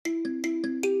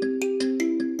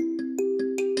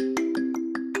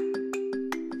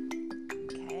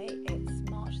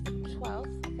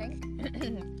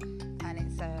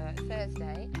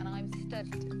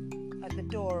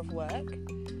of work,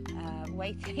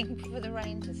 waiting for the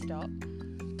rain to stop.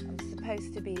 I'm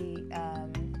supposed to be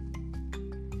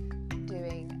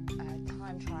doing a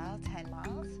time trial, 10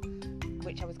 miles,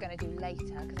 which I was going to do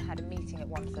later because I had a meeting at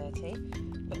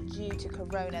 1:30, but due to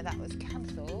Corona that was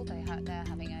cancelled. They're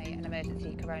having an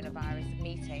emergency coronavirus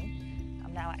meeting.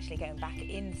 I'm now actually going back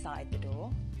inside the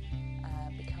door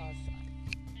because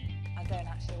I don't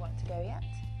actually want to go yet.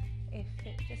 If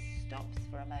it just stops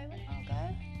for a moment, I'll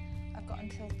go. I've got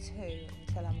until 2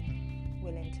 until I'm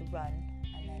willing to run,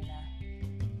 and then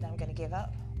I'm going to give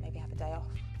up, maybe have a day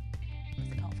off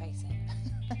because I can't face it.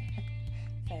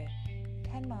 So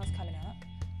 10 miles coming up,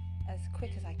 as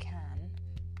quick as I can,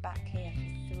 back here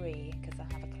for 3 because I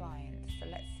have a client, so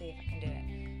let's see if I can do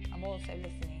it. I'm also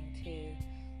listening to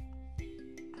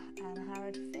Anne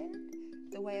Harrod Finn,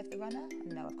 The Way of the Runner.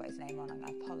 No, I've got his name wrong,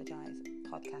 I apologise.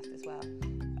 Podcast as well.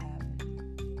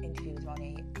 Interview with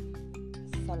Ronnie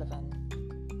Sullivan.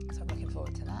 So I'm looking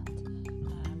forward to that.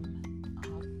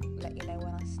 I'll let you know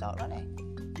when I start running.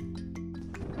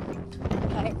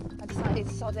 Okay, I decided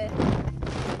to sod it.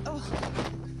 Oh,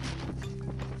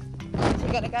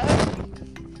 we're gonna go.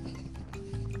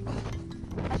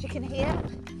 As you can hear,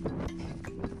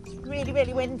 it's really,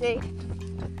 really windy.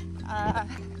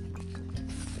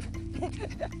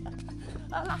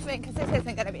 I'm laughing because this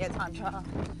isn't going to be a time trial.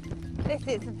 This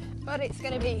isn't, but it's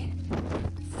going to be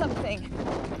something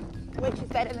which is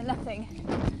better than nothing.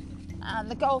 And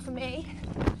the goal for me,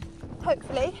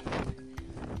 hopefully,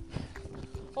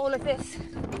 all of this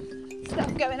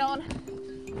stuff going on,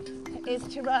 is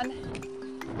to run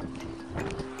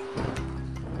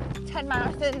 10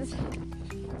 marathons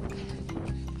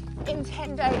in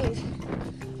 10 days.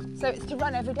 So it's to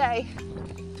run every day.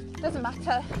 Doesn't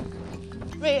matter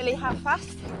really how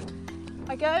fast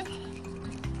I go.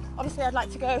 Obviously I'd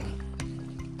like to go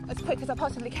as quick as I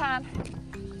possibly can,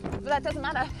 but that doesn't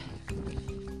matter.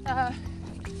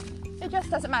 It just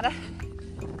doesn't matter.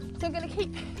 So I'm going to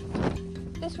keep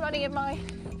this running in my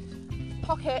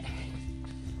pocket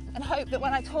and hope that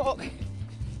when I talk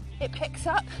it picks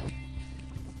up,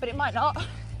 but it might not,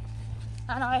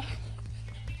 and I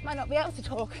might not be able to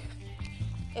talk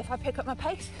if I pick up my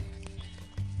pace.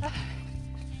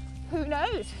 Who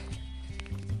knows?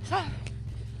 So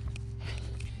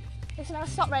it's now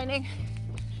stopped raining.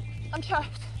 I'm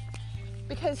chuffed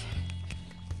because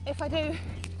if I do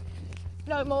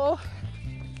no more,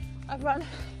 I've run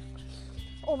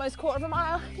almost 1/4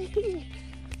 mile.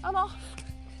 I'm off.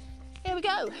 Here we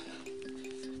go.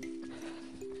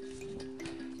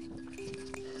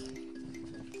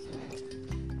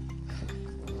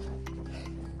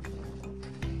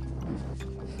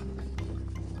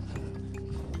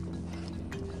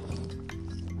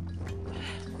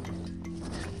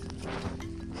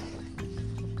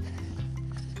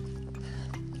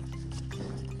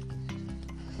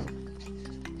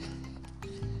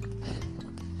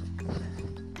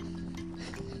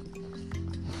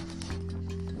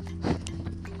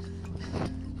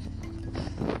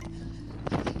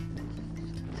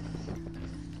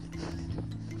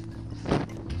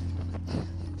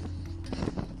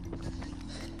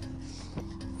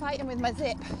 Fighting with my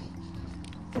zip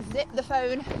to zip the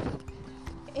phone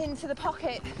into the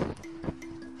pocket.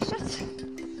 It's just,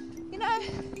 you know,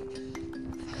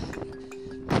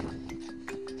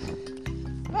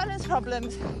 runner's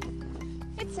problems.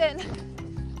 It's in.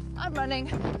 I'm running.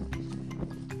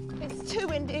 It's too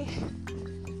windy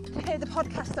to hear the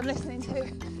podcast I'm listening to,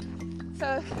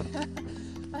 so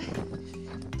I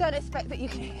don't expect that you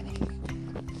can hear me.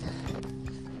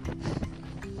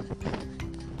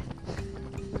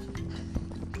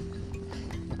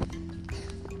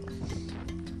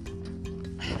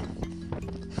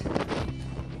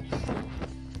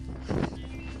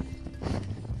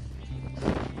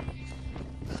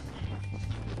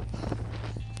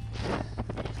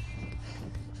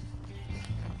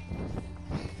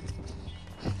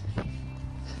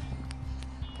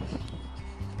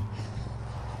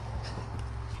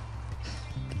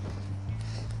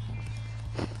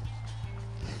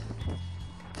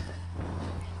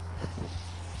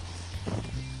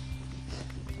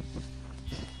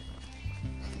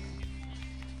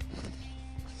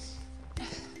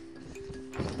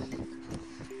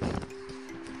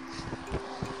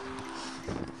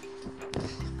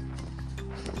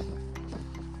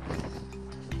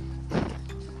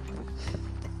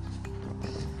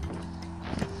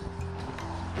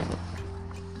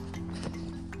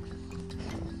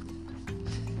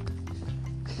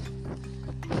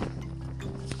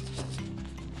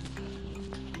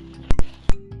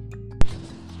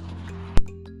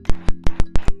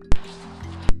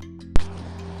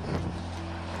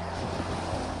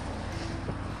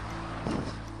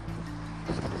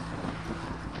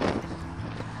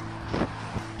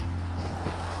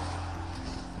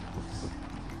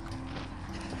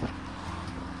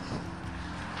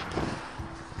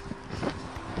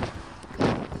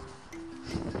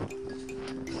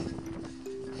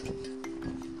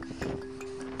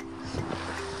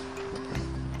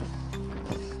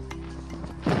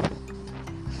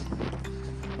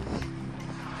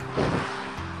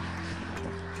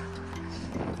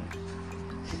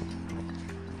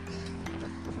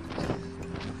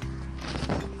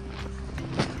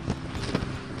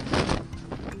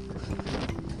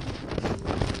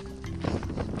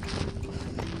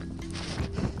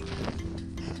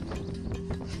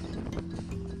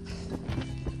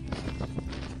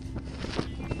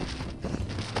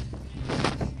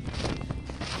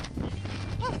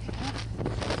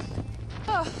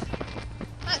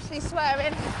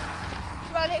 swearing,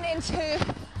 running into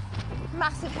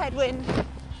massive headwind.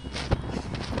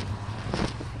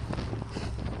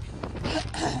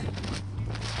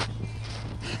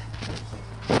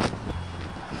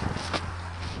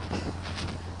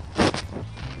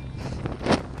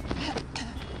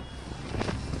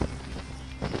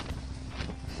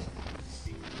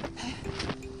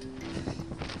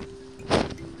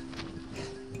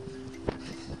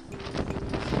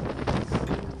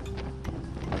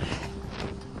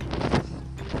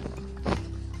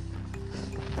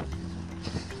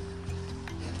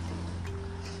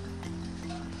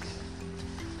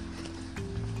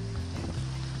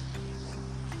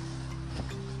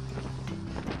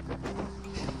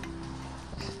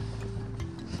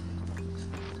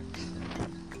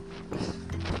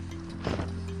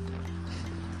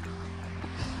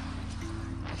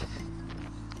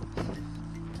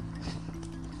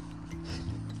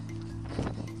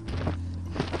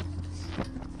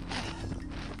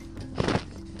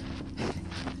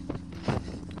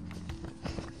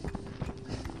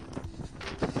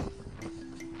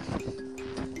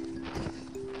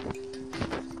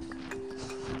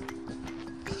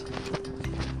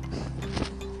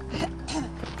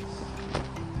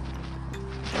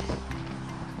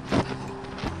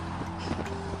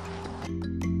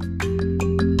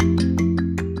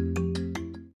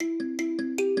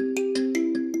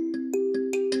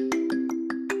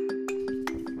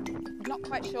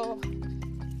 Quite sure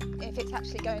if it's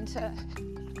actually going to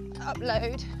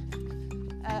upload,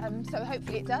 so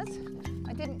hopefully it does.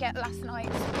 I didn't get last night's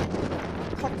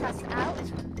podcast out,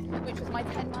 which was my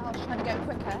 10 miles trying to go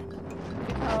quicker,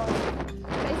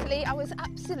 because basically I was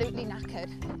absolutely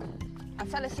knackered. I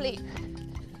fell asleep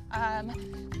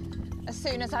as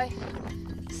soon as I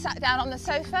sat down on the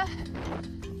sofa,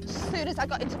 as soon as I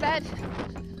got into bed,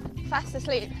 fast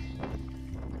asleep.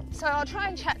 So I'll try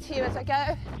and chat to you as I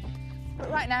go. But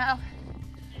right now,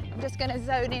 I'm just going to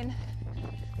zone in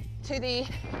to the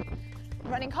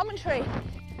running commentary,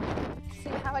 see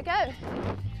how I go.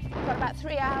 I've got about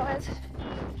 3 hours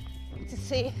to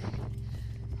see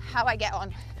how I get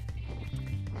on.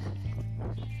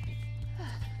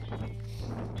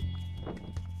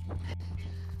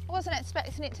 I wasn't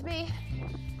expecting it to be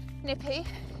nippy.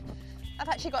 I've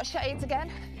actually got shades again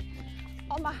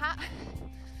on my hat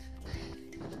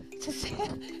to see,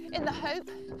 in the hope.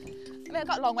 I mean, I've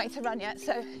got a long way to run yet,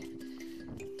 so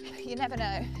you never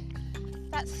know.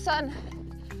 That sun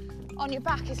on your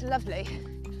back is lovely,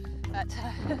 but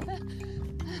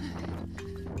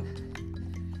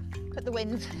the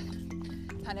wind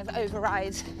kind of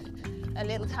overrides a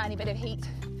little tiny bit of heat.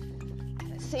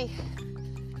 Let's see.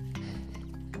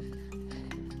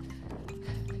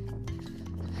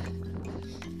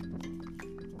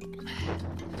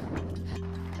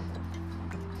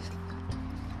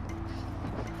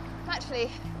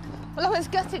 Well, I was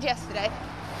gutted yesterday.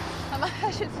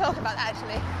 I should talk about that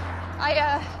actually.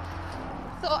 I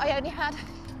thought I only had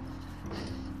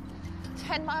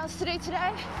 10 miles to do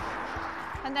today,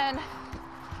 and then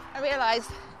I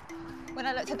realised when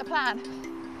I looked at the plan,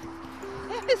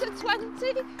 it was a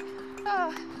 20.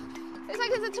 Oh, it's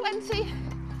like it's a 20,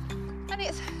 and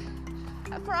it's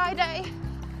a Friday,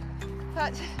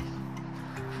 but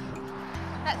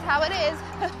that's how it is.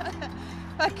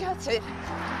 I gutted.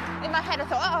 In my head I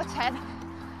thought, oh, 10,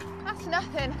 that's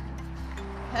nothing.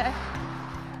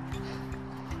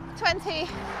 20,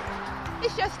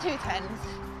 it's just 2 10s.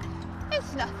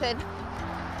 It's nothing.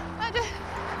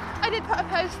 I did put a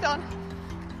post on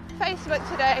Facebook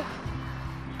today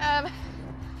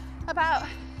about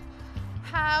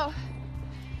how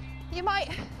you might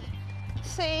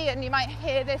see and you might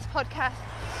hear this podcast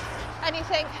and you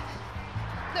think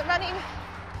that running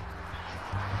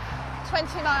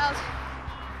 20 miles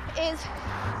is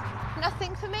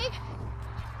nothing for me,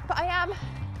 but I am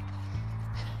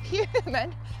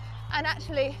human, and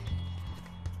actually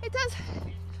it does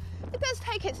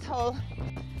take its toll.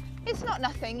 It's not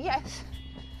nothing. Yes,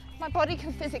 my body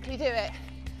can physically do it,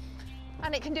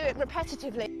 and it can do it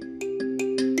repetitively.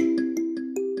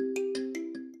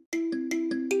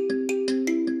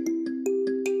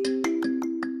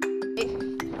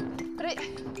 But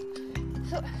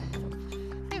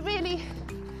it really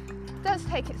does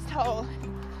take its toll,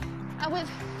 and with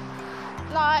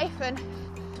life and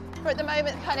at the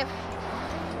moment kind of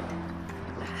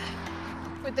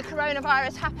with the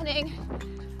coronavirus happening,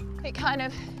 it kind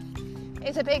of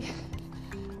is a big,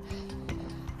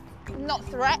 not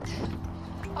threat,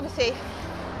 obviously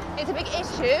it's a big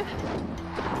issue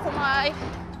for my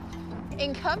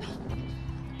income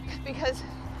because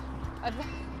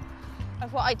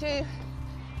of what I do,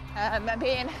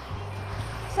 being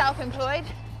self-employed.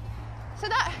 So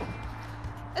that,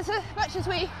 as much as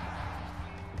we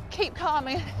keep calm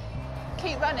and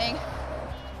keep running,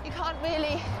 you can't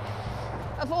really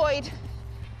avoid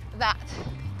that,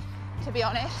 to be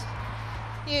honest.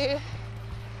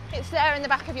 It's there in the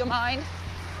back of your mind.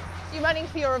 You're running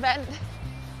for your event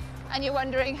and you're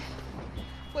wondering,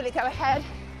 will it go ahead?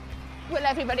 Will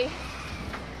everybody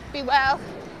be well?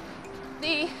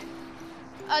 The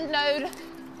unknown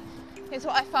is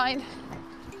what I find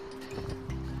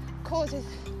causes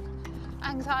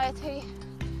anxiety.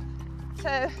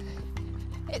 So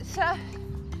it's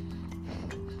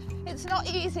not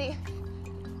easy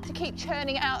to keep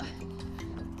churning out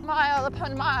mile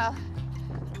upon mile.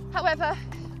 However,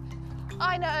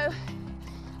 I know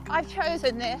I've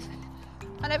chosen this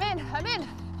and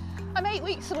I'm 8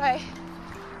 weeks away.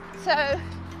 So,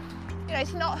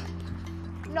 it's not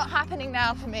happening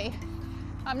now for me.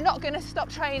 I'm not going to stop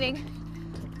training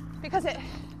because it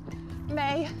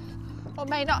may or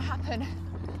may not happen.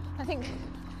 I think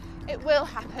it will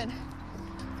happen.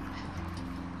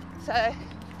 So,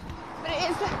 but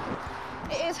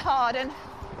it is hard, and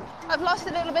I've lost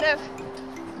a little bit of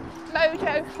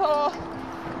mojo for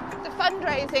the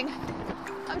fundraising.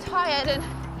 I'm tired, and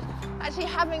actually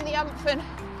having the umph and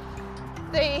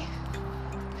the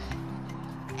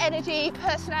energy,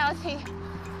 personality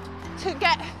to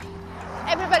get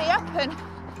everybody up and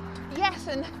yes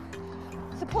and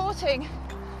supporting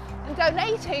and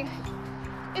donating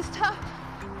is tough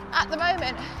at the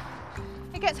moment.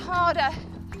 It gets harder.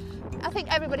 I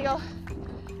think everybody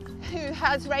who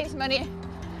has raised money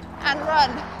and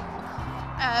run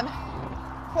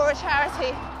for a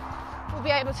charity will be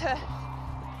able to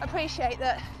appreciate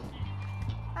that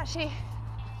actually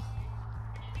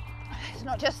it's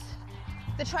not just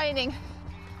the training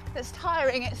that's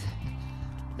tiring, it's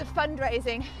the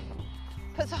fundraising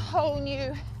puts a whole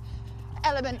new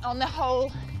element on the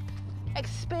whole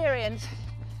experience.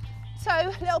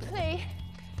 So, little plea,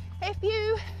 if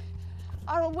you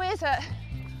are a whiz at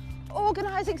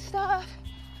organising stuff,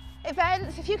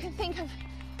 events, if you can think of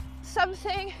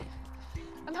something,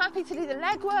 I'm happy to do the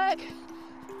legwork,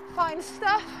 find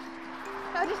stuff.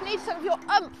 I just need some of your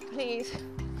umph, please.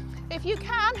 If you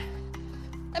can,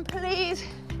 and please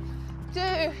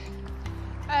do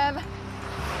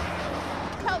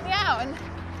help me out and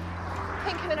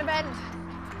think of an event,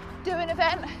 do an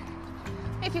event.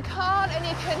 If you can't and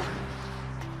you can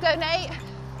donate,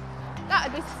 that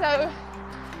would be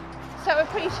so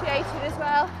appreciated as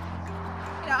well.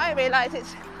 I realise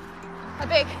it's a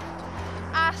big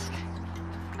ask,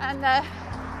 and I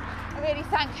really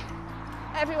thank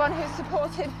everyone who's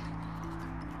supported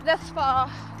thus far.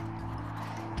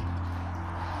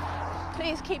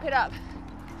 Please keep it up.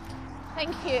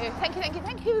 Thank you, thank you, thank you,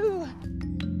 thank you.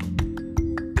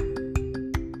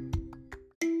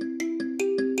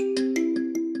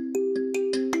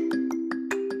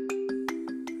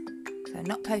 So I've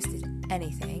not posted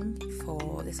anything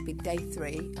for, this will be day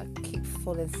 3. I keep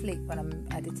falling asleep when I'm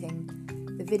editing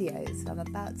the videos. I'm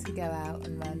about to go out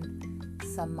and run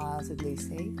some miles with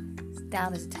Lucy. It's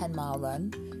down as a 10-mile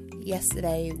run.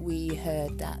 Yesterday we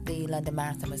heard that the London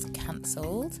Marathon was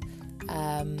cancelled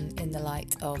in the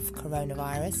light of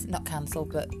coronavirus. Not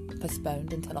cancelled, but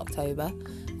postponed until October.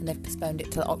 And they've postponed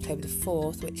it till October the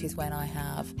 4th, which is when I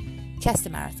have Chester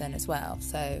Marathon as well.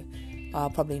 So I'll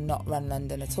probably not run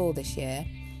London at all this year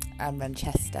and run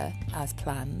Chester as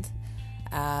planned.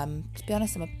 To be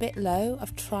honest, I'm a bit low.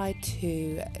 I've tried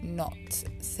to not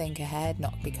think ahead,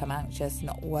 not become anxious,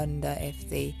 not wonder if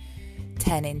the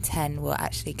 10 in 10 will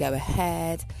actually go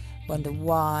ahead, wonder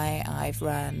why I've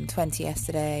run 20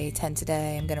 yesterday, 10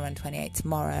 today, I'm going to run 28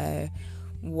 tomorrow.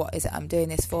 What is it I'm doing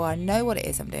this for? I know what it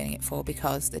is I'm doing it for,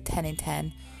 because the 10 in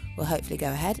 10 will hopefully go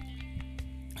ahead,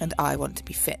 and I want to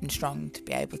be fit and strong to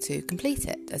be able to complete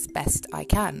it as best I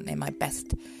can in my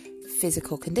best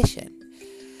physical condition.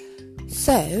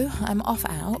 So I'm off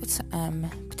out.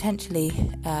 Potentially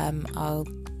I'll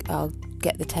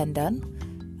get the 10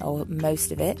 done, or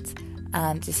most of it,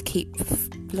 and just keep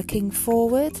looking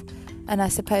forward. And I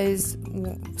suppose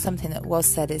something that was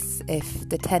said is, if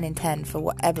the 10 in 10 for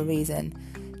whatever reason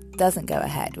doesn't go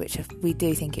ahead, which we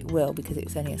do think it will because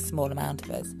it's only a small amount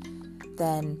of us,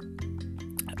 then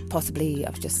possibly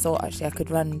I've just thought actually I could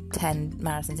run 10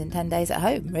 marathons in 10 days at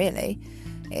home, really.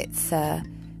 It's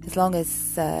as long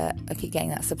as I keep getting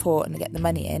that support and get the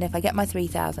money in. If I get my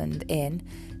 3,000 in,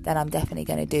 then I'm definitely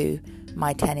going to do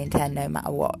my 10 in 10 no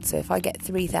matter what. So if I get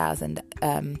 3,000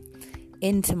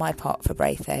 into my pot for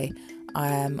Braithwaite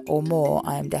or more,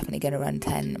 I am definitely going to run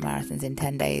 10 marathons in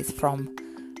 10 days from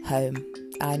home.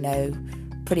 I know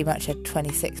pretty much a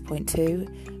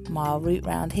 26.2 mile route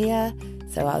round here,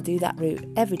 So I'll do that route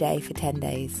every day for 10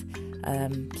 days.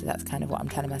 So that's kind of what I'm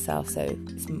telling myself. So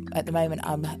at the moment,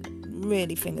 I'm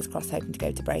really, fingers crossed, hoping to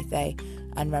go to Braithway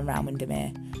and run around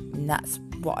Windermere. And that's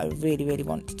what I really, really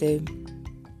want to do.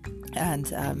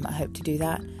 And I hope to do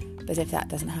that. But if that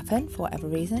doesn't happen, for whatever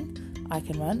reason, I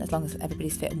can run, as long as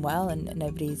everybody's fit and well and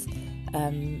nobody's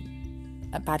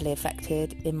badly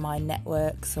affected in my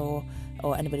networks or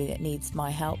anybody that needs my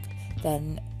help.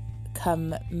 Then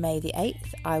come May the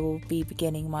 8th, I will be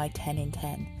beginning my 10 in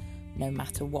 10, no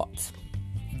matter what.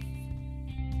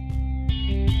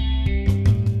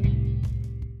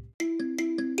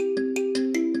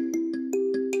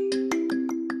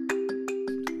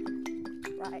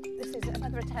 Right, this is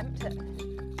another attempt at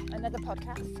another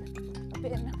podcast. I've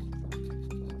been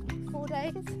 4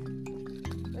 days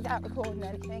without recording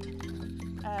anything.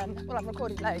 Well, I've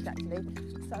recorded loads actually,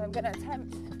 so I'm going to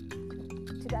attempt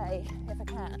today, if I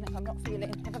can, if I'm not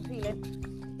feeling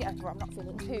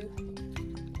too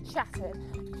shattered,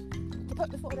 to put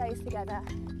the 4 days together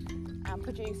and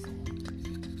produce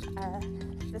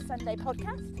the Sunday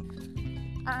podcast.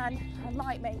 And I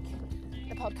might make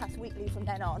the podcast weekly from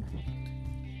then on,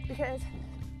 because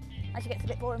actually gets a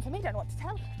bit boring for me. Don't know what to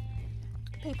tell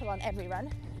people on every run.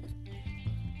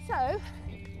 So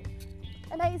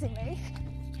amazingly,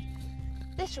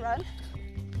 this run,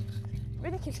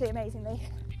 ridiculously amazingly,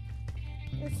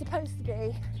 is supposed to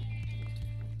be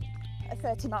a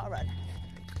 30-mile run.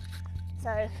 So,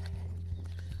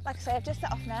 like I say, I've just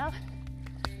set off now.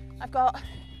 I've got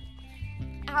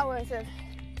hours of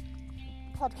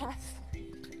podcasts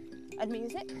and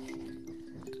music,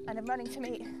 and I'm running to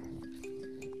meet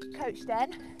Coach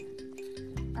Den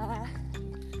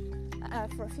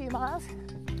for a few miles.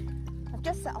 I've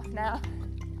just set off now,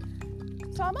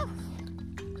 so I'm off.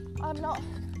 I'm not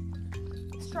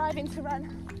striving to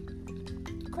run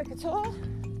quick at all.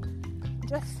 I'm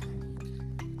just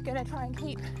gonna try and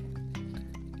keep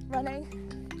running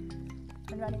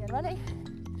and running and running.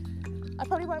 I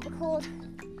probably won't record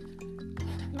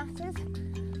masses.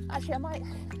 Actually, I might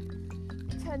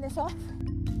turn this off.